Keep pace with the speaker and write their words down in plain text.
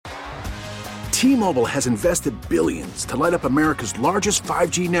T-Mobile has invested billions to light up America's largest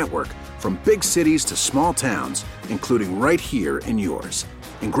 5G network, from big cities to small towns, including right here in yours.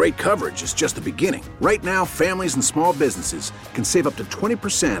 And great coverage is just the beginning. Right now, families and small businesses can save up to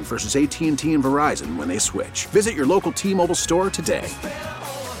 20% versus AT&T and Verizon when they switch. Visit your local T-Mobile store today.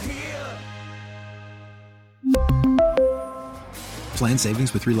 Plan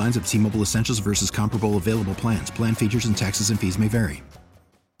savings with 3 lines of T-Mobile Essentials versus comparable available plans. Plan features and taxes and fees may vary.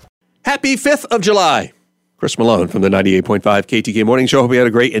 Happy 5th of July. Chris Malone from the 98.5 KTK Morning Show. Hope you had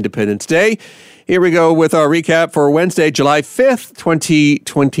a great Independence Day. Here we go with our recap for Wednesday, July 5th,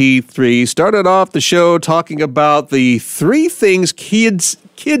 2023. Started off the show talking about the 3 things kids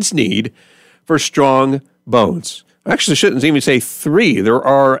need for strong bones. Actually, I shouldn't even say 3. There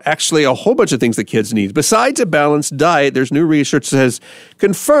are actually a whole bunch of things that kids need. Besides a balanced diet, there's new research that has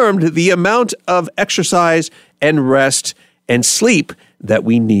confirmed the amount of exercise and rest and sleep that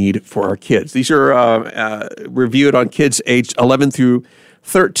we need for our kids. These are reviewed on kids aged 11 through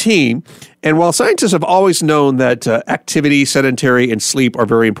 13. And while scientists have always known that activity, sedentary, and sleep are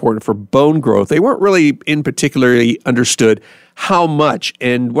very important for bone growth, they weren't really in particularly understood how much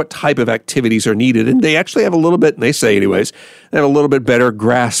and what type of activities are needed. And they actually have a little bit, and they say anyways, they have a little bit better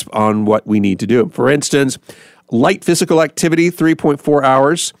grasp on what we need to do. For instance, light physical activity, 3.4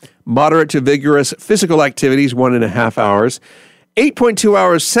 hours. Moderate to vigorous physical activities, 1.5 hours. 8.2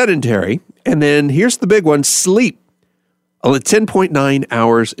 hours sedentary. And then here's the big one, sleep. 10.9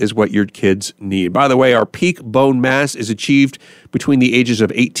 hours is what your kids need. By the way, our peak bone mass is achieved between the ages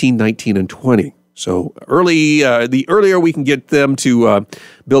of 18, 19, and 20. So the earlier we can get them to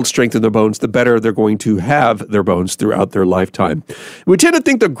build strength in their bones, the better they're going to have their bones throughout their lifetime. We tend to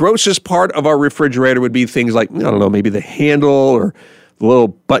think the grossest part of our refrigerator would be things like, I don't know, maybe the handle or the little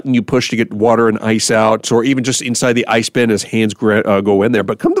button you push to get water and ice out, or even just inside the ice bin as hands go in there.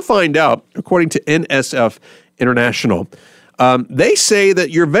 But come to find out, according to NSF International, they say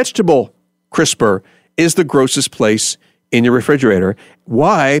that your vegetable crisper is the grossest place in your refrigerator.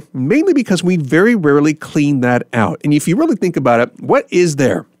 Why? Mainly because we very rarely clean that out. And if you really think about it, what is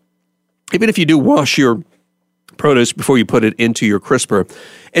there? Even if you do wash your produce before you put it into your crisper,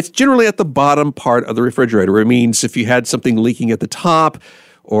 it's generally at the bottom part of the refrigerator. It means if you had something leaking at the top,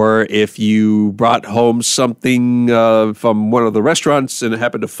 or if you brought home something from one of the restaurants and it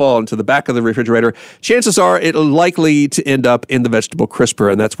happened to fall into the back of the refrigerator, chances are it'll likely to end up in the vegetable crisper,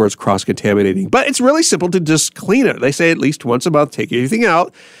 and that's where it's cross-contaminating. But it's really simple to just clean it. They say at least once a month, take everything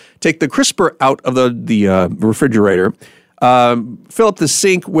out, take the crisper out of the refrigerator, fill up the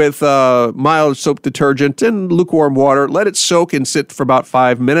sink with mild soap detergent and lukewarm water. Let it soak and sit for about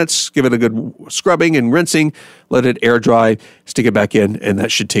 5 minutes. Give it a good scrubbing and rinsing. Let it air dry. Stick it back in, and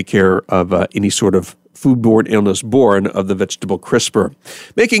that should take care of any sort of foodborne illness born of the vegetable crisper.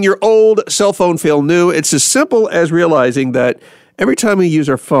 Making your old cell phone feel new. It's as simple as realizing that every time we use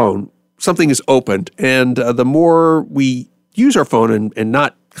our phone, something is opened. And the more we use our phone and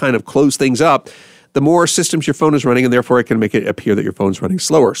not kind of close things up, the more systems your phone is running, and therefore it can make it appear that your phone's running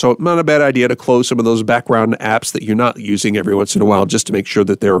slower. So not a bad idea to close some of those background apps that you're not using every once in a while just to make sure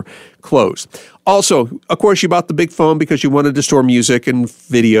that they're closed. Also, of course, you bought the big phone because you wanted to store music and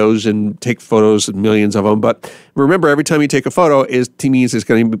videos and take photos, and millions of them. But remember, every time you take a photo, it means it's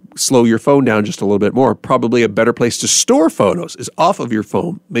going to slow your phone down just a little bit more. Probably a better place to store photos is off of your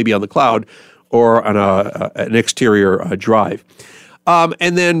phone, maybe on the cloud or on an exterior drive.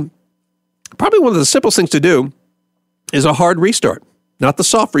 And then probably one of the simplest things to do is a hard restart, not the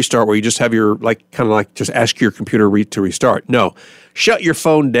soft restart where you just have your, just ask your computer to restart. No, shut your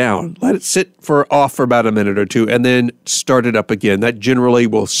phone down, let it sit off for about a minute or two, and then start it up again. That generally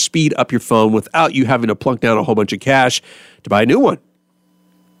will speed up your phone without you having to plunk down a whole bunch of cash to buy a new one.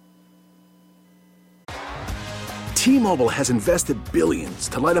 T-Mobile has invested billions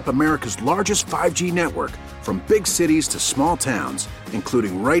to light up America's largest 5G network, from big cities to small towns,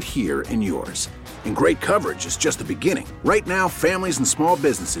 including right here in yours. And great coverage is just the beginning. Right now, families and small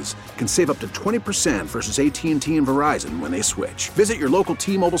businesses can save up to 20% versus AT&T and Verizon when they switch. Visit your local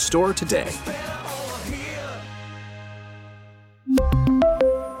T-Mobile store today.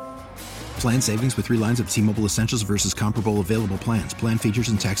 Plan savings with 3 lines of T-Mobile Essentials versus comparable available plans. Plan features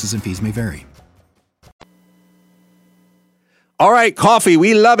and taxes and fees may vary. All right, coffee.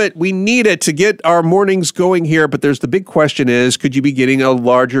 We love it. We need it to get our mornings going here. But there's the big question is, could you be getting a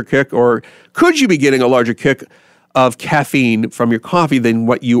larger kick, or could you be getting a larger kick of caffeine from your coffee than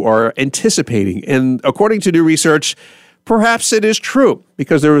what you are anticipating? And according to new research, perhaps it is true,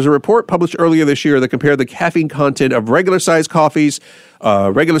 because there was a report published earlier this year that compared the caffeine content of regular-sized coffees,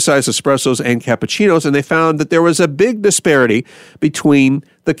 regular-sized espressos, and cappuccinos, and they found that there was a big disparity between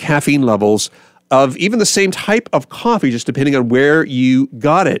the caffeine levels of even the same type of coffee, just depending on where you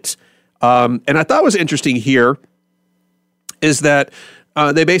got it. And I thought was interesting here is that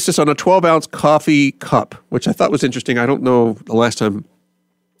they based this on a 12-ounce coffee cup, which I thought was interesting. I don't know the last time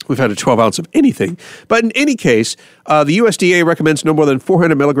we've had a 12-ounce of anything. But in any case, the USDA recommends no more than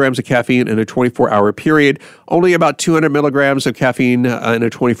 400 milligrams of caffeine in a 24-hour period, only about 200 milligrams of caffeine in a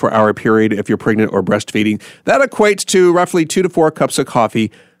 24-hour period if you're pregnant or breastfeeding. That equates to roughly 2 to 4 cups of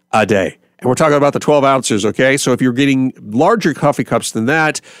coffee a day. And we're talking about the 12 ounces, okay? So if you're getting larger coffee cups than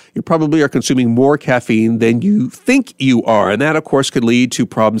that, you probably are consuming more caffeine than you think you are. And that, of course, could lead to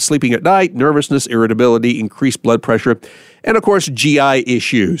problems sleeping at night, nervousness, irritability, increased blood pressure, and, of course, GI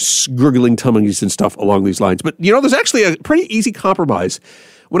issues, gurgling tummies and stuff along these lines. But, there's actually a pretty easy compromise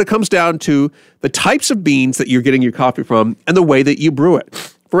when it comes down to the types of beans that you're getting your coffee from and the way that you brew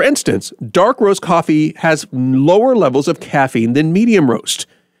it. For instance, dark roast coffee has lower levels of caffeine than medium roast,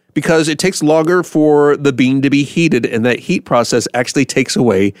 because it takes longer for the bean to be heated, and that heat process actually takes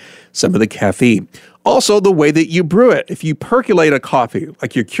away some of the caffeine. Also, the way that you brew it. If you percolate a coffee,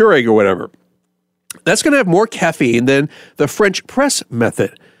 like your Keurig or whatever, that's going to have more caffeine than the French press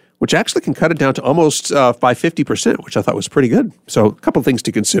method, which actually can cut it down to almost by 50%, which I thought was pretty good. So a couple of things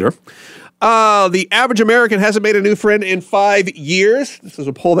to consider. The average American hasn't made a new friend in 5 years. This is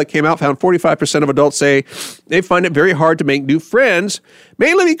a poll that came out, found 45% of adults say they find it very hard to make new friends,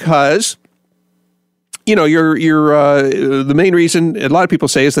 mainly because, the main reason a lot of people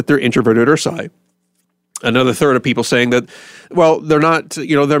say is that they're introverted or shy. Another third of people saying that, they're not,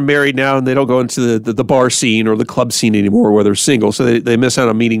 they're married now and they don't go into the bar scene or the club scene anymore where they're single. So they miss out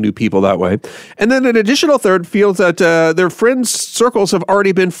on meeting new people that way. And then an additional third feels that their friends' circles have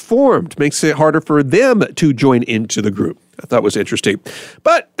already been formed. Makes it harder for them to join into the group. I thought was interesting.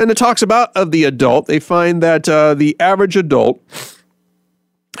 But in the talks about of the adult, they find that the average adult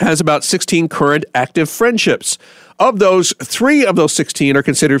has about 16 current active friendships. Of those, 3 of those 16 are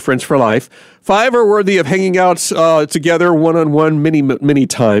considered friends for life. 5 are worthy of hanging out together one-on-one many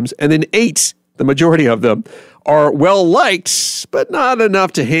times. And then 8, the majority of them, are well-liked, but not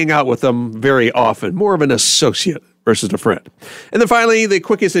enough to hang out with them very often. More of an associate versus a friend. And then finally, the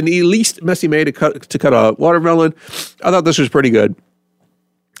quickest and least messy way to cut a watermelon. I thought this was pretty good.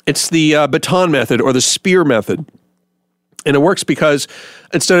 It's the baton method or the spear method. And it works because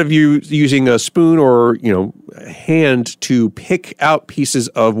instead of you using a spoon or, a hand to pick out pieces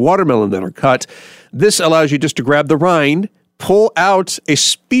of watermelon that are cut, this allows you just to grab the rind, pull out a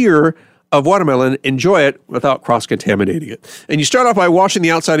spear of watermelon, enjoy it without cross-contaminating it. And you start off by washing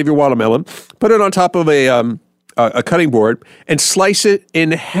the outside of your watermelon, put it on top of a cutting board, and slice it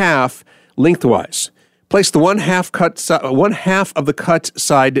in half lengthwise. Place the one half of the cut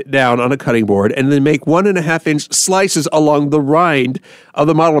side down on a cutting board, and then make 1.5-inch slices along the rind of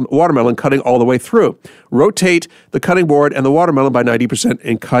the watermelon, cutting all the way through. Rotate the cutting board and the watermelon by 90%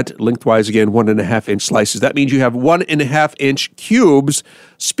 and cut lengthwise again 1.5-inch slices. That means you have 1.5-inch cubes,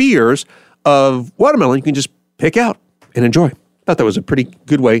 spears of watermelon you can just pick out and enjoy. I thought that was a pretty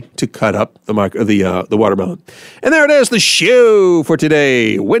good way to cut up the watermelon. And there it is, the show for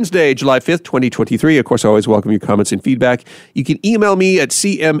today, Wednesday, July 5th, 2023. Of course, I always welcome your comments and feedback. You can email me at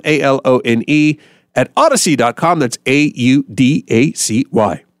cmalone@odyssey.com. That's AUDACY.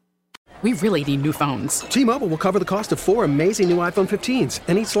 We really need new phones. T-Mobile will cover the cost of 4 amazing new iPhone 15s,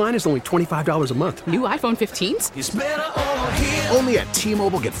 and each line is only $25 a month. New iPhone 15s? It's better over here. Only at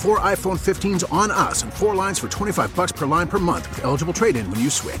T-Mobile, get 4 iPhone 15s on us and 4 lines for $25 per line per month with eligible trade-in when you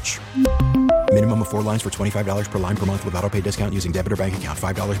switch. Minimum of 4 lines for $25 per line per month with autopay discount using debit or bank account.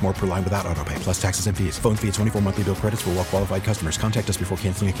 $5 more per line without autopay, plus taxes and fees. Phone fee at 24 monthly bill credits for well-qualified customers. Contact us before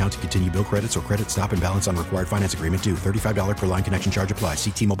canceling account to continue bill credits or credit stop and balance on required finance agreement due. $35 per line connection charge applies.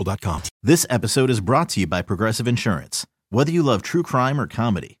 See T-Mobile.com. This episode is brought to you by Progressive Insurance. Whether you love true crime or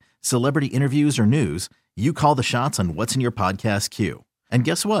comedy, celebrity interviews or news, you call the shots on what's in your podcast queue. And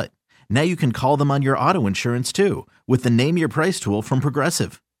guess what? Now you can call them on your auto insurance too with the Name Your Price tool from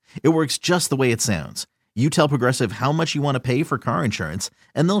Progressive. It works just the way it sounds. You tell Progressive how much you want to pay for car insurance,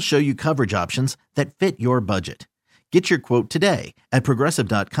 and they'll show you coverage options that fit your budget. Get your quote today at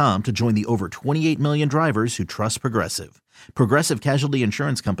Progressive.com to join the over 28 million drivers who trust Progressive. Progressive Casualty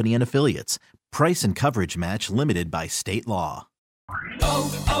Insurance Company and Affiliates. Price and coverage match limited by state law.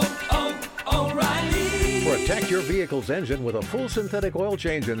 O'Reilly. Protect your vehicle's engine with a full synthetic oil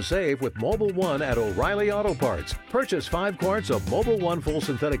change and save with Mobil 1 at O'Reilly Auto Parts. Purchase 5 quarts of Mobil 1 full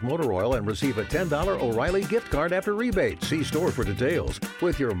synthetic motor oil and receive a $10 O'Reilly gift card after rebate. See store for details.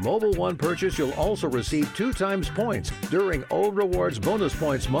 With your Mobil 1 purchase, you'll also receive 2 times points during O Rewards Bonus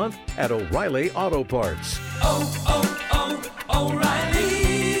Points Month at O'Reilly Auto Parts.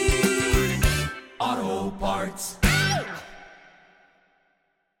 Parts.